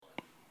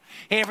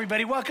Hey,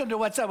 everybody, welcome to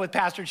What's Up with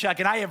Pastor Chuck.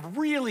 And I have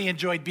really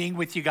enjoyed being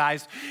with you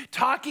guys,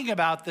 talking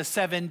about the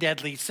 7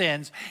 deadly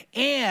sins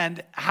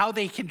and how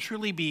they can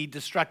truly be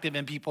destructive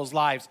in people's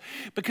lives,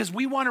 because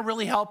we want to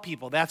really help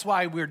people. That's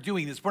why we're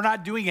doing this. We're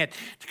not doing it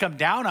to come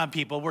down on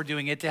people. We're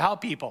doing it to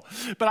help people.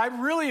 But I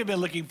really have been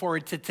looking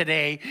forward to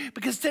today,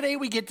 because today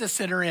we get to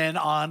center in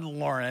on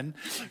Lauren,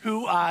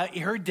 who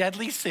her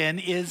deadly sin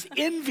is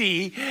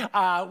envy,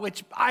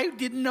 which I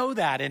didn't know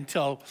that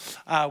until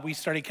we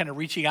started kind of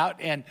reaching out.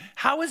 And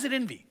how is it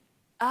envy?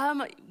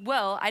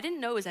 Well, I didn't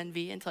know it was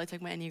envy until I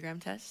took my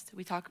Enneagram test.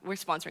 We're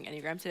sponsoring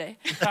Enneagram today.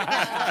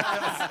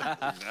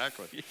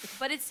 Exactly.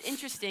 But it's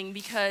interesting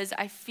because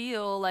I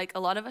feel like a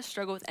lot of us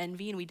struggle with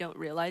envy and we don't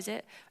realize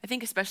it. I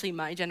think especially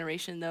my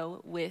generation, though,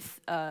 with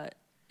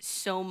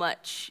so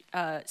much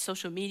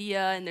social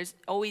media, and there's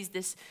always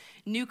this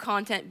new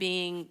content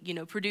being,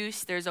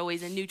 produced. There's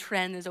always a new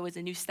trend. There's always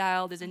a new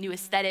style. There's a new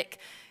aesthetic.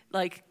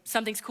 Like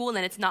something's cool and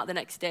then it's not the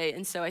next day.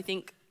 And so I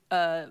think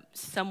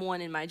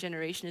someone in my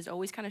generation is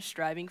always kind of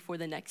striving for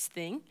the next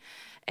thing.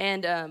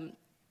 And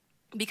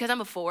because I'm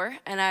a 4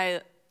 and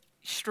I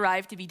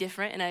strive to be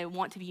different and I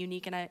want to be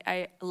unique and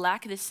I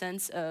lack this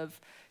sense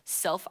of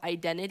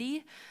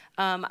self-identity,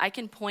 I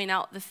can point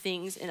out the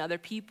things in other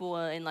people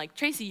and like,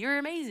 Tracy, you're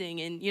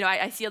amazing. And,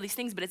 I see all these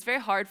things, but it's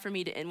very hard for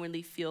me to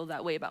inwardly feel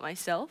that way about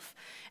myself.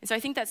 And so I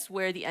think that's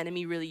where the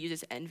enemy really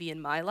uses envy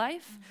in my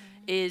life,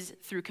 is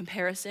through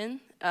comparison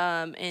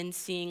and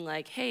seeing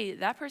like, hey,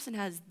 that person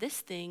has this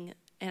thing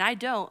and I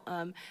don't.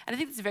 And I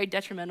think it's very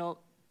detrimental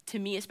to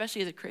me,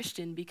 especially as a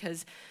Christian,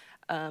 because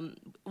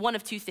one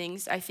of two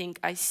things, I think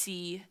I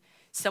see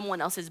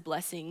someone else's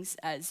blessings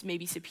as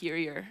maybe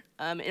superior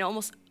and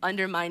almost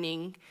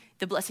undermining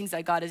the blessings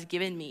that God has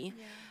given me.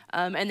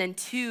 Yeah. And then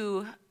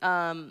 2,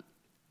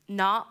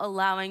 not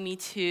allowing me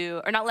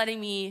to, or not letting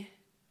me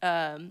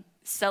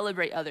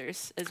celebrate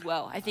others as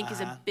well, I think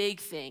is a big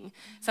thing,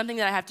 something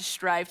that I have to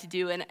strive to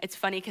do. And it's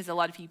funny because a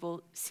lot of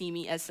people see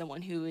me as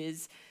someone who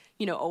is,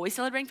 always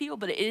celebrating people,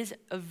 but it is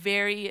a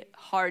very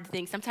hard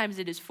thing. Sometimes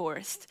it is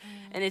forced.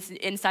 And it's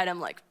inside,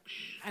 I'm like,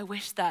 I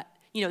wish that,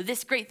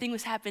 this great thing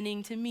was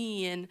happening to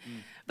me.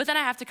 But then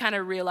I have to kind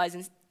of realize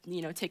and,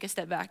 take a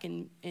step back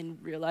and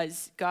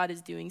realize God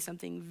is doing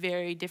something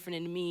very different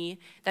in me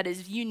that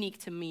is unique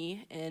to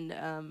me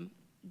and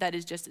that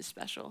is just as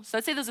special. So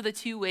I'd say those are the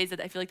 2 ways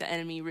that I feel like the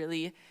enemy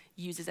really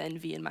uses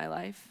envy in my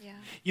life. Yeah.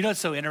 What's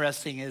so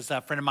interesting is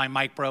a friend of mine,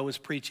 Mike Bro, was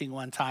preaching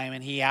one time,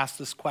 and he asked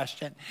this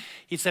question.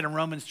 He said in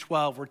Romans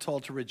 12, we're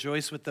told to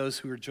rejoice with those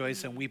who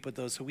rejoice and weep with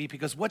those who weep.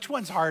 Because which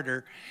one's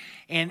harder?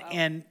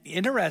 And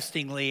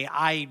interestingly,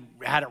 I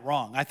had it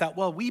wrong. I thought,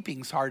 well,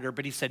 weeping's harder,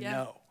 but he said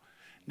no.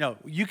 No,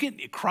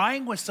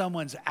 crying with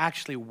someone's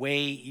actually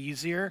way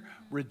easier.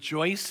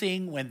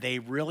 Rejoicing when they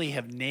really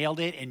have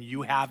nailed it and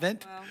you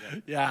haven't.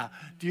 Wow. Yeah.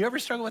 Do you ever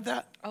struggle with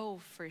that? Oh,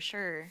 for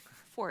sure.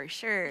 For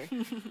sure.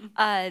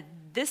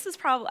 This is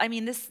probably,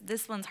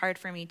 this one's hard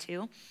for me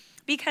too,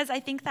 because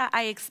I think that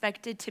I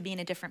expected to be in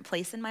a different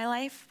place in my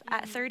life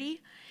at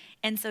 30.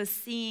 And so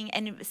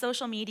and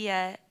social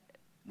media,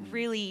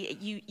 really,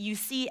 you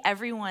see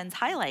everyone's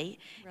highlight,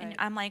 and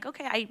I'm like,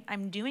 okay,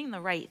 I'm doing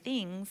the right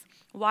things.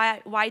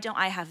 Why don't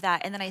I have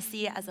that? And then I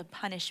see it as a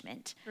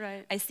punishment.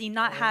 Right. I see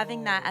not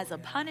having that as a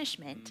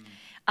punishment.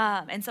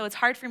 And so it's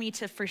hard for me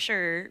to, for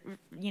sure,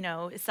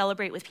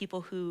 celebrate with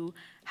people who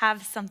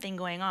have something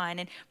going on.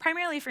 And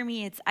primarily for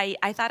me, it's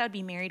I thought I'd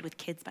be married with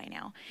kids by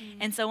now.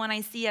 And so when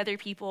I see other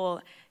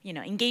people,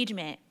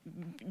 engagement,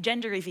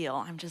 gender reveal,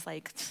 I'm just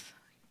like,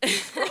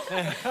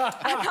 I'm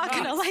not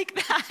going to like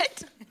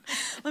that.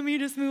 Let me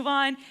just move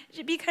on.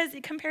 Because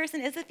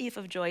comparison is a thief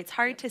of joy. It's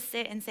hard to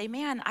sit and say,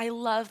 man,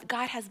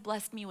 God has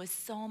blessed me with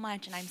so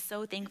much, and I'm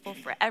so thankful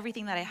for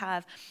everything that I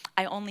have.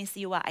 I only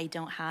see what I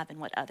don't have and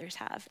what others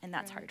have, and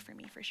that's hard for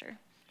me for sure.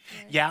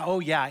 Yeah,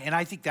 oh yeah, and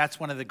I think that's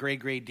one of the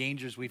great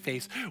dangers we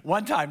face.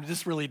 One time,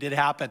 this really did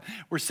happen.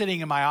 We're sitting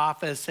in my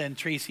office, and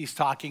Tracy's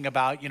talking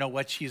about,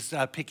 what she's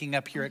picking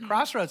up here at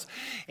Crossroads,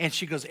 and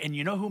she goes, and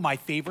you know who my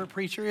favorite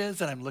preacher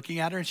is? And I'm looking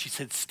at her, and she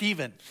said,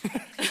 Stephen.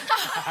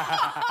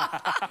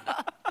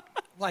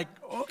 Like,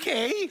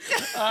 okay.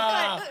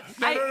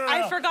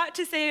 I forgot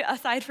to say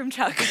aside from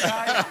Chuck.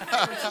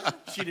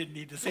 She didn't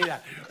need to say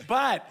that.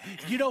 But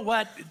you know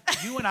what?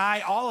 You and I,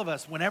 all of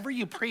us, whenever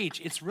you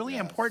preach, it's really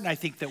important, I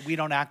think, that we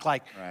don't act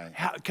like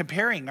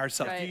comparing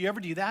ourselves. Do you ever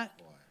do that?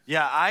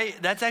 Yeah,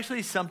 that's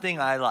actually something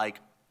I like.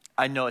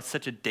 I know it's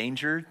such a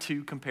danger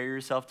to compare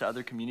yourself to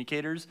other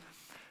communicators.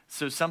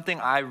 So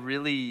something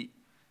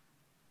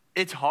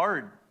it's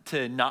hard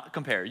to not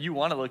compare. You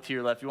want to look to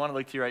your left. You want to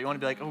look to your right. You want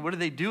to be like, oh, what are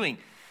they doing?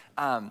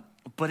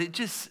 But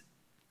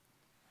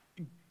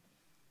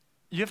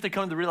you have to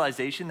come to the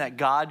realization that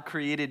God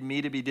created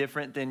me to be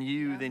different than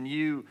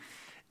you.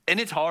 And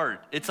it's hard.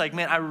 It's like,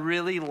 man, I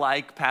really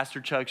like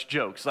Pastor Chuck's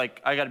jokes.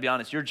 Like, I got to be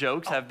honest, your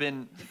jokes have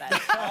been the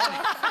best.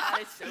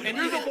 And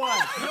you're the one.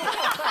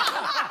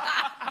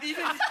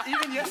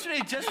 Even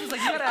yesterday, Jess was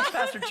like, you got to ask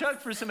Pastor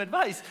Chuck for some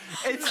advice.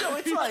 And so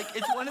it's like,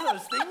 it's one of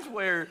those things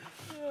where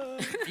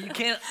you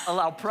can't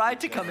allow pride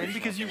to come in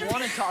because you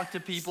want to talk to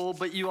people,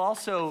 but you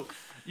also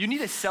You need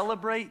to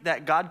celebrate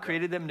that God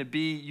created them to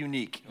be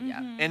unique.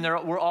 And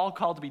we're all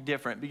called to be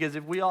different, because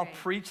if we all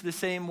preach the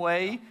same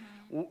way,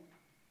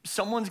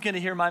 someone's going to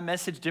hear my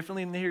message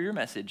differently than they hear your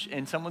message,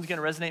 and someone's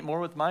going to resonate more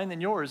with mine than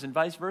yours, and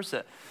vice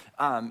versa.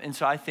 And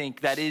so I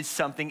think that is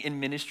something in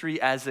ministry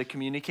as a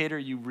communicator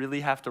you really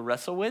have to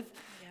wrestle with,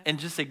 and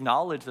just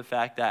acknowledge the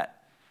fact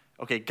that,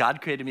 okay,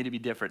 God created me to be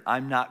different.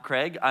 I'm not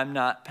Craig. I'm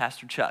not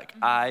Pastor Chuck.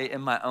 I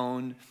have my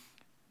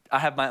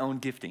own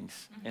giftings,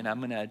 and I'm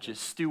going to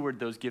just steward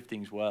those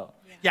giftings well.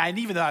 Yeah, and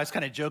even though I was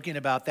kind of joking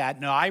about that,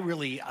 no, I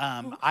really,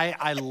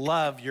 I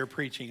love your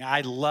preaching.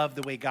 I love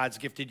the way God's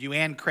gifted you,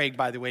 and Craig,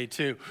 by the way,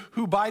 too,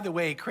 who, by the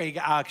way, Craig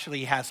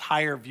actually has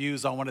higher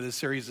views on one of the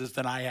series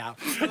than I have.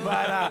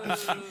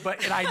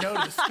 But and I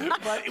noticed,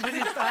 but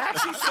it's, I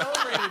actually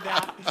celebrated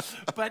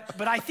that.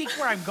 But I think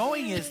where I'm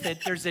going is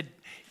that there's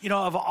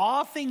of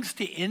all things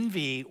to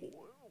envy,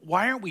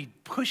 why aren't we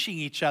pushing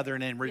each other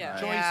and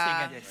rejoicing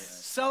and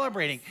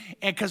celebrating?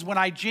 And because when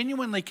I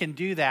genuinely can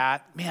do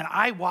that, man,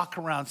 I walk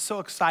around so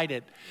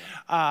excited.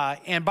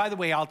 And by the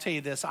way, I'll tell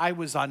you this. I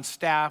was on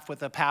staff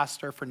with a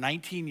pastor for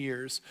 19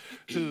 years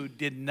who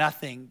did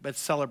nothing but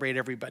celebrate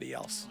everybody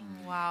else.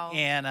 Wow.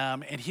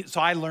 And so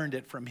I learned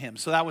it from him.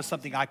 So that was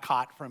something I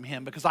caught from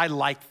him, because I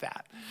liked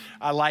that.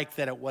 I liked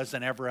that it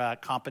wasn't ever a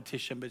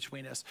competition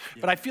between us.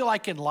 But I feel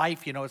like in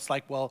life, it's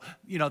like, well,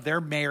 they're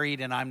married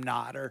and I'm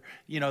not, or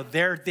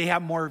they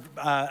have more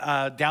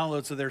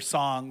downloads of their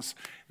songs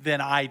than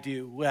I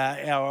do,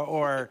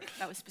 or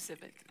That was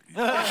specific.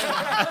 well,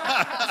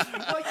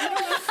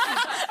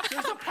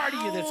 there's a part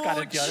of you that's got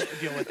to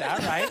deal with that,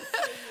 right?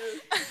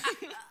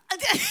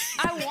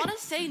 I want to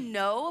say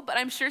no, but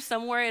I'm sure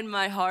somewhere in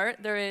my heart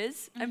there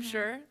is. I'm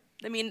sure.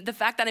 I mean, the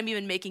fact that I'm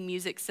even making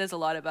music says a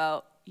lot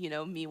about,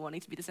 me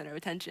wanting to be the center of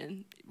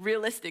attention,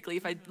 realistically,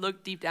 if I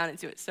look deep down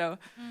into it. So,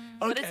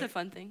 but it's a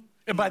fun thing.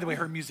 And by the way,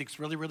 her music's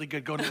really, really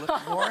good. Go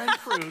to Lauren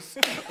Cruz.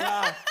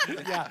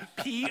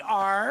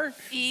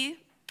 P-R-E.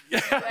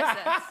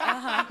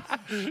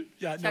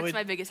 Yeah, Chuck's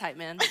my biggest hype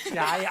man.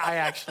 Yeah, I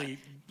actually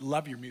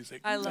love your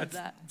music. I love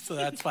that. So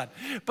that's fun.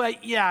 But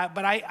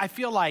I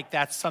feel like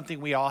that's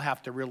something we all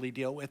have to really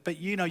deal with. But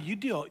you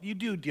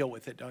do deal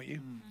with it, don't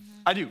you?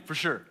 I do, for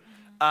sure.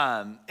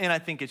 And I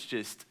think it's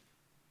just,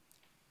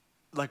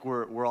 like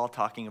we're all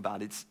talking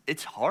about,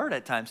 it's hard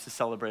at times to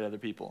celebrate other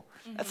people.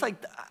 That's like,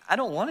 I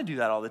don't want to do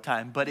that all the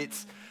time, but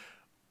it's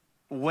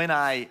when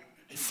I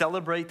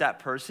celebrate that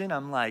person,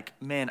 I'm like,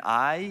 man,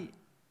 I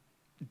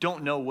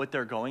don't know what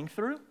they're going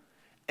through,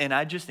 and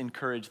I just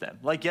encourage them.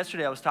 Like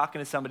yesterday, I was talking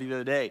to somebody the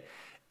other day,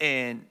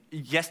 and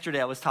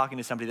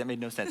that made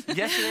no sense.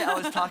 Yesterday, I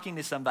was talking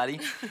to somebody,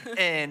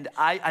 and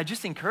I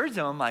just encouraged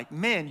them. I'm like,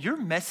 man, your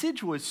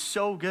message was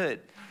so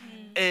good.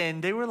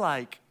 And they were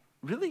like,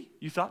 really?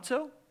 You thought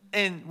so?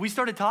 And we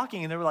started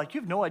talking, and they were like,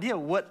 you have no idea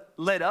what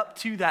led up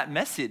to that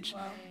message.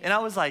 Wow. And I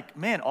was like,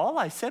 man, all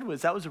I said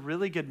was that was a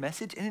really good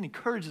message, and it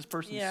encouraged this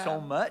person so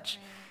much.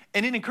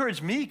 And it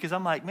encouraged me, because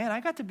I'm like, man,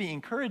 I got to be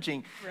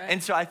encouraging. Right.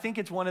 And so I think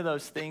it's one of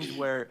those things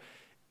where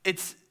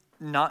it's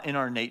not in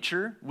our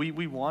nature.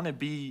 We want to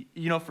be,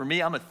 for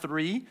me, I'm a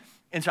 3,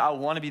 and so I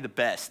want to be the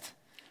best.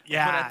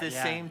 Yeah. But at the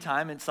same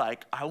time, it's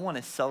like, I want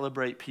to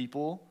celebrate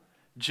people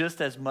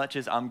just as much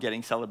as I'm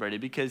getting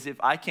celebrated. Because if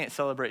I can't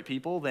celebrate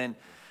people, then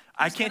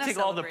I can't take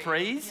all the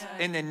praise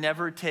and then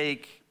never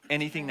take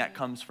anything that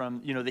comes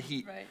from, the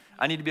heat. Right.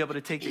 I need to be able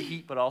to take the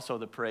heat, but also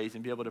the praise,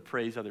 and be able to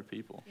praise other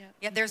people.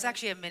 Yeah, there's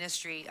actually a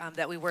ministry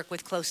that we work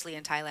with closely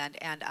in Thailand.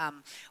 And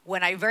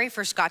when I very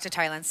first got to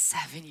Thailand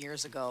 7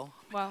 years ago,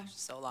 wow,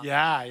 so long.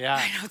 Yeah.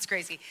 I know, it's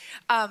crazy.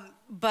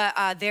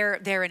 But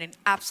they're in an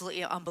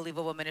absolutely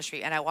unbelievable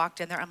ministry. And I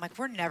walked in there, I'm like,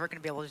 we're never going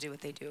to be able to do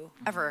what they do,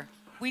 ever.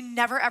 We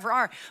never, ever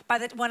are.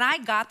 When I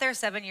got there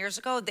 7 years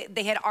ago,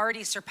 they had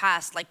already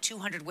surpassed like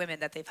 200 women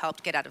that they've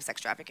helped get out of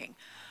sex trafficking.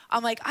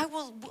 I'm like,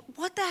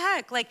 what the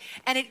heck? Like,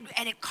 and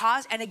it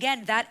caused, and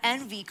again, that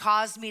envy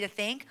caused me to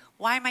think,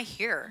 why am I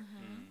here?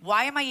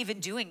 Why am I even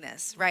doing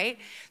this, right?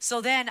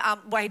 So then,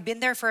 I'd been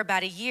there for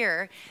about a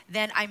year.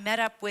 Then I met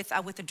up with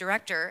the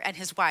director and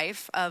his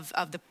wife of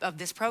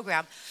this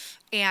program.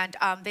 And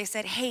they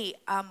said, hey,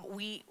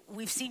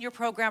 we've seen your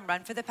program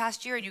run for the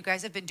past year, and you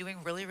guys have been doing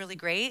really, really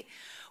great.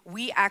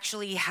 We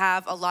actually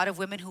have a lot of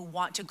women who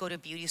want to go to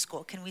beauty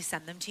school. Can we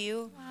send them to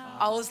you? Wow.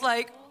 I was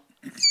like,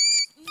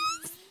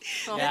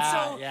 so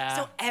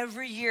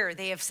every year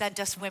they have sent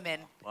us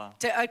women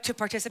to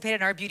participate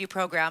in our beauty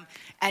program.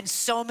 And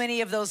so many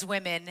of those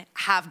women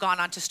have gone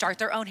on to start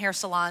their own hair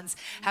salons,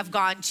 have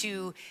gone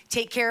to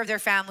take care of their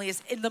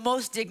families in the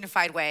most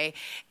dignified way.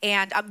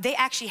 And they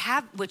actually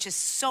have, which is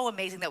so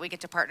amazing that we get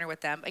to partner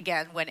with them,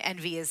 again, when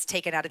envy is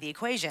taken out of the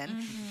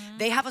equation,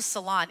 they have a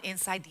salon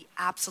inside the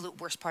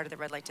absolute worst part of the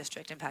red light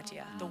district in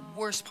Pattaya, the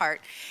worst part.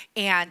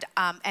 And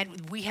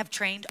we have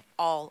trained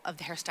all of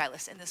the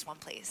hairstylists in this one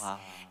place. Wow.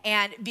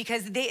 And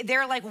because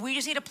they're like, we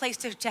just need a place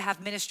to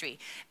have ministry.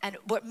 And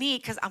what me,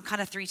 because I'm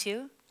kind of 3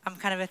 too, I'm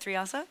kind of a 3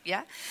 also,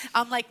 yeah.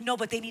 I'm like, no,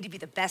 but they need to be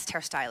the best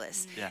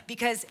hairstylists. Yeah.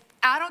 Because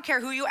I don't care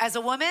who you, as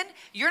a woman,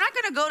 you're not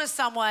going to go to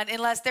someone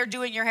unless they're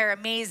doing your hair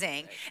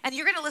amazing. And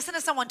you're going to listen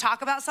to someone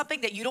talk about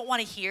something that you don't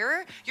want to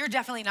hear. You're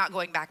definitely not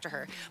going back to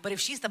her. But if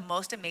she's the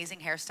most amazing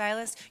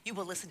hairstylist, you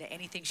will listen to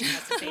anything she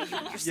has to say. You're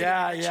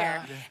sitting in the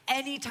chair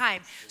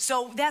anytime.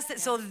 So that's it.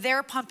 So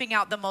they're pumping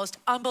out the most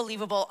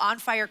unbelievable, on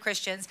fire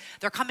Christians.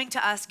 They're coming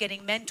to us,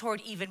 getting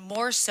mentored even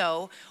more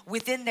so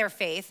within their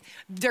faith.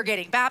 They're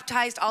getting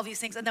baptized, all these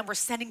things, and then we're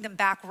sending them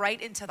back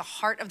right into the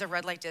heart of the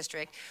red light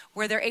district,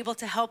 where they're able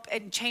to help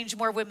and change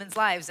more women's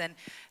lives. And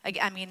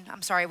I mean,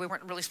 I'm sorry, we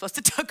weren't really supposed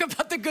to talk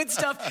about the good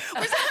stuff.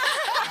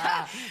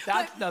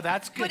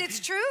 That's good. But it's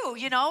true,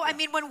 you know. I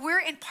mean, when we're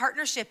in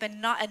partnership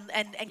and not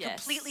and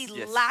completely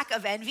lack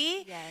of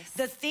envy,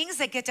 the things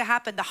that get to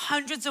happen, the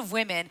hundreds of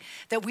women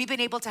that we've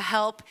been able to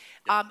help,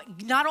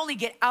 not only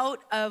get out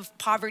of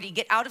poverty,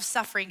 get out of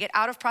suffering, get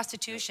out of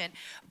prostitution,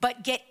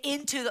 but get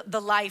into the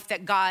life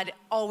that God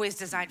always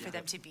designed for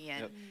them to be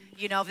in.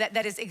 You know,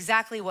 that's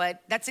exactly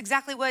what that's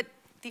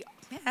the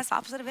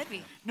opposite of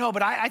envy. No,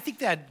 but I think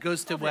that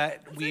goes to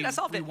what we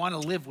want to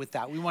live with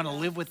that. We want to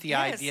live with the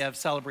idea of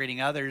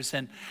celebrating others.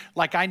 And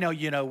like, I know,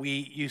 you know,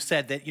 you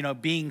said that, you know,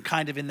 being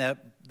kind of in the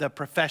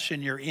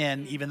profession you're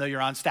in, even though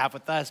you're on staff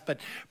with us, but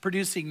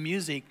producing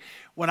music,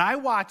 when I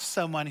watch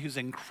someone who's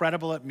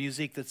incredible at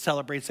music that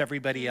celebrates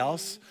everybody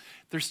else,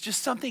 there's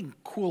just something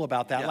cool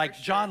about that. Like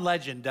John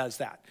Legend does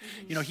that.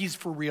 You know, he's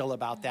for real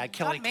about that.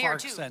 Kelly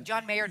Clarkson.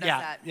 John Mayer does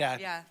that.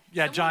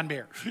 Yeah, John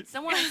Mayer.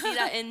 Someone I see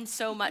that in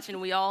so much,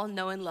 and we all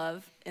know and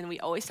love, and we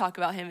always talk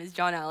about him, is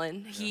John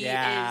Allen. He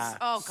is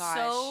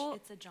so,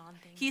 it's a John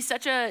thing. He's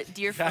such a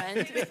dear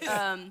friend,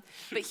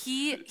 but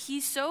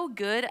he's so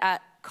good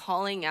at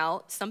calling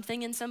out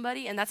something in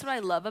somebody, and that's what I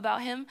love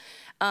about him.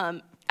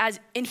 And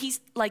he's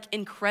like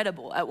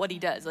incredible at what he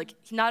does. Like,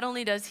 not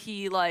only does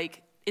he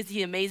is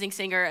he an amazing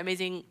singer,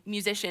 amazing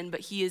musician,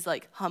 but he is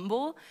like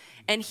humble,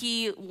 and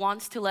he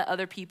wants to let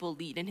other people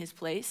lead in his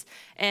place.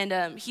 And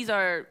if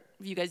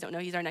you guys don't know,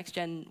 he's our next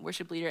gen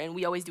worship leader, and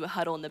we always do a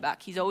huddle in the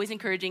back. He's always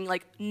encouraging,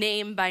 like,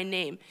 name by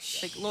name.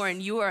 Like,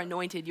 Lauren, you are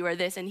anointed, you are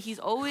this. And he's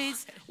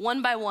always,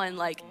 one by one,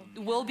 like,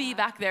 we'll be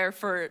back there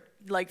for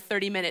like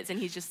 30 minutes, and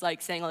he's just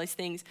like saying all these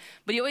things.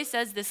 But he always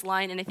says this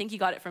line, and I think he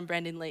got it from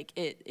Brandon Lake.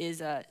 It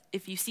is,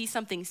 if you see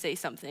something, say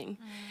something.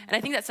 And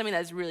I think that's something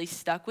that's really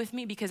stuck with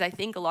me, because I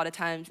think a lot of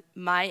times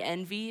my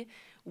envy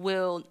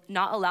will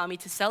not allow me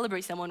to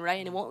celebrate someone, right?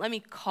 And it won't let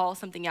me call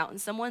something out in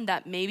someone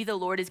that maybe the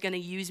Lord is going to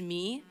use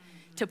me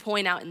to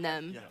point out in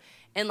them.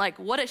 And like,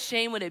 what a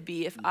shame would it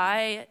be if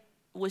I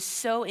was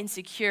so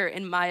insecure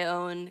in my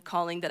own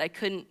calling that I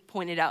couldn't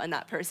point it out in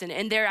that person,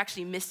 and they're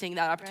actually missing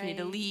that opportunity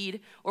to lead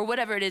or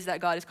whatever it is that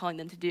God is calling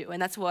them to do.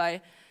 And that's why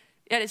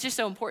it's just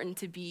so important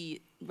to be,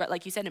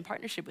 like you said, in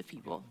partnership with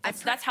people.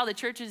 That's how the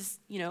church is,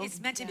 you know.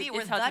 It's meant to be.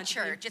 We're the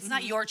church. It's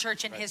not your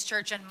church and his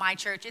church and my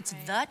church. It's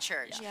the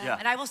church.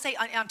 And I will say,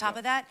 on top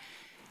of that,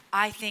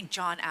 I think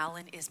John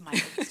Allen is my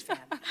biggest fan.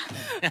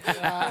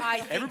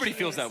 Everybody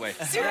feels that way.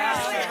 Seriously,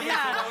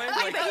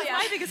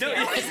 my biggest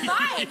fan. It's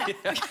mine.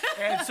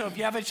 And so if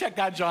you haven't checked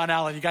out John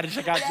Allen, you got to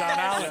check out John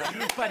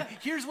Allen. But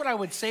here's what I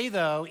would say,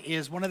 though,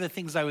 is one of the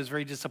things I was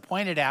very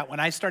disappointed at when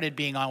I started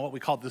being on what we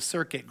called the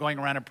circuit, going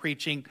around and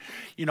preaching,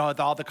 you know, at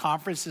all the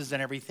conferences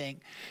and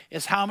everything,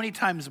 is how many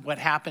times what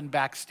happened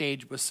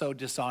backstage was so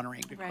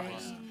dishonoring to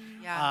Christ.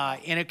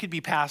 And it could be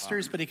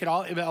pastors, but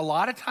a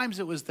lot of times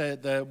it was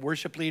the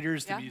worship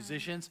leaders, the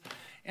musicians.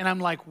 And I'm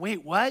like,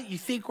 wait, what? You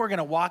think we're going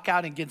to walk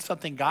out and get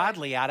something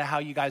godly out of how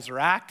you guys are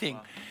acting?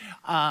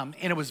 And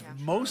it was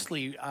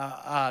mostly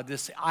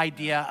this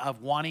idea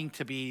of wanting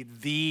to be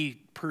the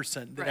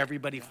person that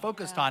everybody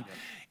focused on.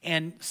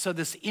 And so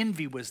this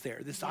envy was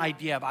there, this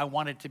idea of I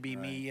wanted to be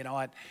me, you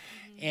know,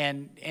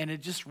 and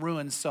it just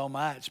ruins so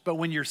much. But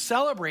when you're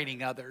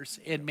celebrating others,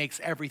 it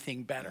makes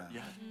everything better.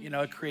 You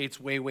know, it creates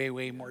way, way,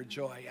 way more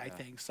joy, I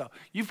think. So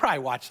you've probably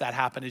watched that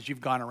happen as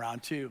you've gone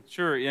around too.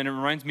 Sure, and it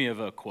reminds me of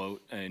a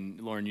quote,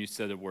 and Lauren, you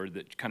said a word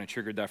that kind of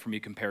triggered that for me,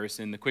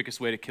 comparison. The quickest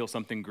way to kill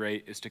something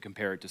great is to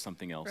compare it to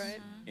something else.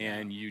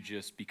 And you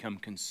just become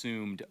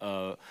consumed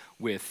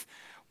with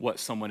what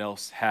someone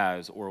else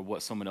has or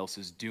what someone else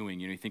is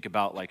doing. You know, you think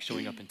about like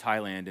showing up in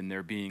Thailand and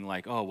there being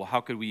like, oh, well, how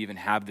could we even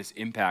have this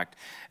impact?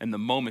 And the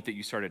moment that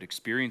you started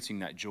experiencing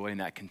that joy and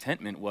that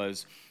contentment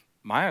was,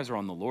 my eyes are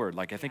on the Lord.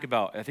 Like I think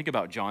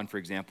about John, for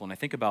example, and I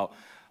think about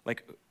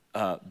like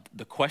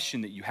the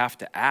question that you have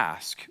to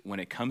ask when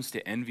it comes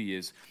to envy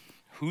is,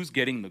 who's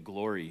getting the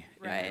glory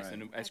in this?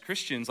 And as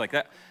Christians, like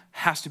that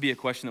has to be a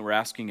question that we're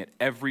asking at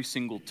every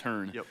single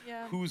turn.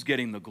 Who's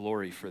getting the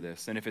glory for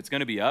this? And if it's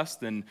going to be us,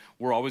 then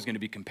we're always going to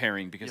be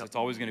comparing, because it's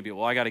always going to be,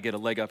 well, I got to get a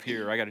leg up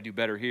here, or I got to do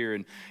better here.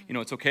 And, you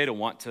know, it's okay to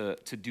want to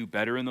do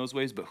better in those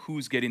ways, but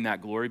who's getting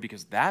that glory?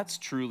 Because that's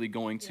truly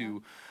going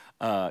to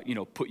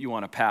put you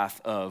on a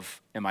path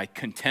of, am I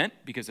content?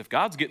 Because if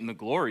God's getting the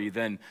glory,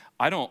 then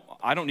I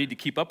don't need to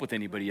keep up with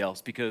anybody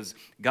else, because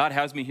God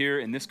has me here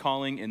in this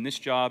calling, in this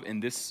job, in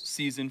this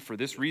season for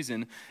this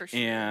reason,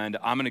 and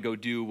I'm going to go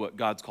do what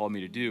God's called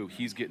me to do.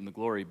 He's getting the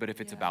glory. But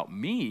if it's about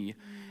me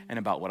and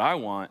about what I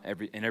want,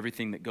 and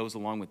everything that goes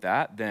along with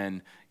that,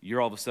 then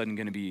you're all of a sudden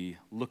going to be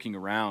looking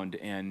around,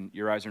 and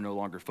your eyes are no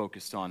longer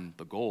focused on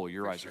the goal.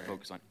 Your eyes are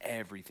focused on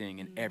everything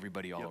and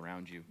everybody all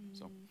around you.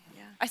 So,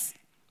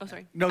 Oh,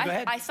 sorry. No, go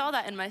ahead. I saw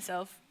that in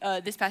myself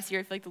this past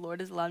year. I feel like the Lord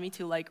has allowed me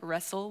to like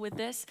wrestle with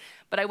this.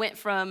 But I went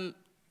from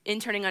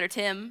interning under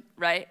Tim,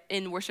 right,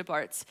 in worship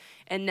arts,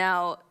 and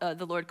now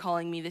the Lord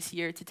calling me this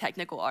year to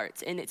technical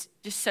arts. And it's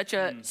just such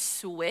a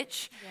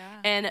switch.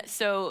 Yeah. And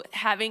so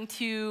having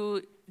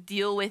to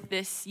deal with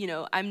this,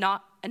 I'm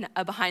not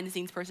a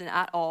behind-the-scenes person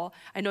at all.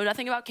 I know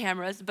nothing about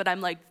cameras, but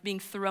I'm like being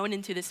thrown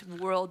into this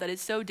world that is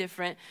so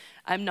different.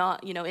 I'm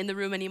not, in the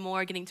room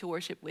anymore, getting to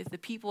worship with the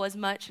people as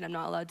much, and I'm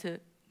not allowed to.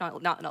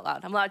 Not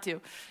allowed. I'm allowed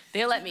to.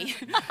 They let me.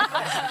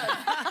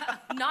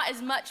 Not as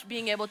much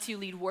being able to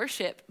lead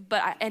worship,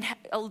 but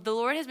the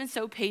Lord has been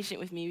so patient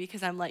with me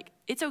because I'm like,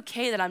 it's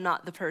okay that I'm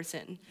not the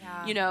person,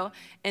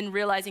 and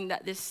realizing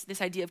that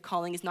this idea of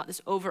calling is not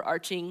this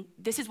overarching,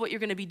 this is what you're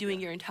going to be doing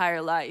your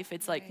entire life.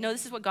 It's like, no,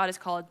 this is what God has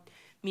called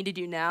me to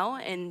do now,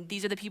 and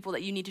these are the people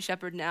that you need to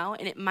shepherd now,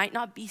 and it might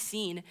not be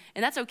seen,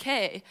 and that's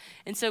okay.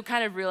 And so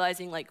kind of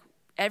realizing like,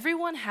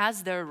 everyone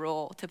has their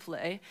role to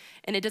play,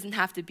 and it doesn't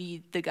have to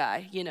be the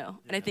guy, And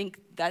I think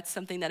that's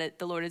something that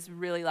the Lord has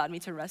really allowed me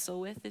to wrestle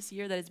with this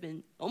year that has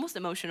been almost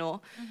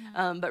emotional,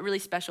 but really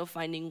special,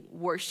 finding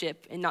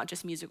worship and not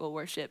just musical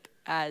worship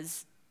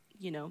as,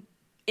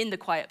 in the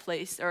quiet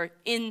place or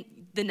in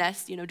the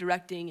nest,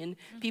 directing, and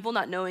people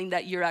not knowing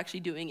that you're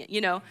actually doing it,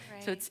 Right.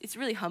 So it's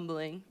really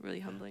humbling, really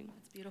humbling.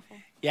 It's beautiful.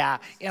 Yeah,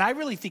 and I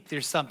really think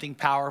there's something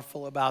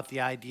powerful about the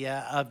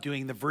idea of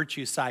doing the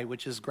virtue side,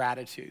 which is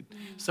gratitude.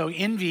 So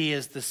envy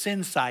is the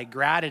sin side,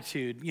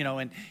 gratitude,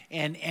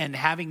 and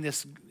having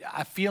this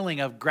a feeling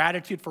of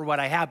gratitude for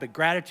what I have, but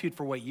gratitude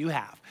for what you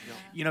have.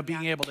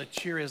 Being able to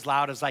cheer as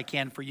loud as I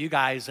can for you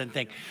guys and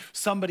think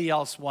somebody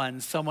else won,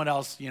 someone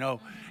else,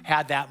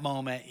 had that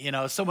moment,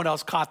 someone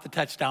else caught the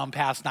touchdown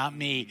pass, not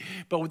me,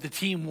 but with the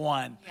team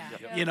won.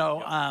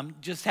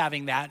 Just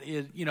having that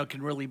is,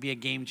 can really be a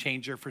game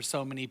changer for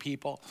so many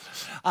people.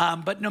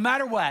 But no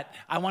matter what,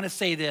 I want to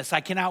say this. I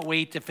cannot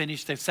wait to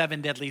finish the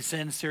 7 Deadly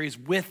Sins series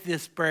with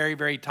this very,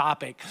 very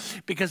topic,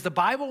 because the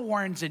Bible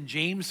warns in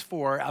James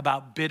 4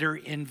 about bitter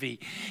envy.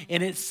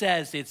 And it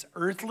says it's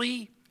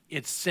earthly,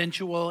 it's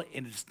sensual,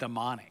 and it's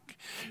demonic.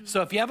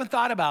 So if you haven't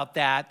thought about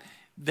that,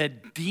 the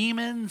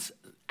demons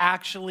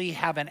actually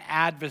have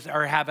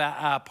have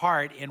a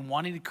part in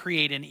wanting to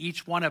create in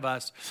each one of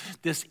us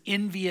this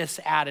envious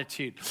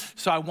attitude.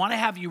 So I want to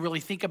have you really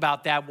think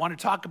about that, want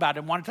to talk about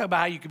it, want to talk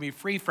about how you can be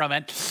free from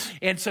it.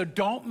 And so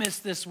don't miss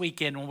this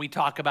weekend when we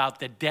talk about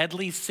the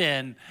deadly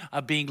sin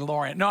of being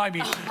Lauren. No, I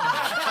mean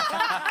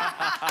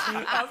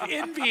of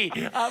envy.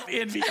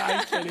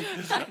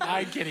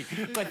 I'm kidding.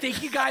 But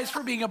thank you guys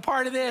for being a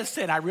part of this,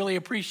 and I really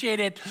appreciate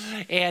it.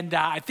 And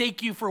I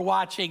thank you for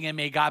watching, and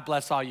may God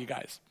bless all you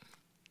guys.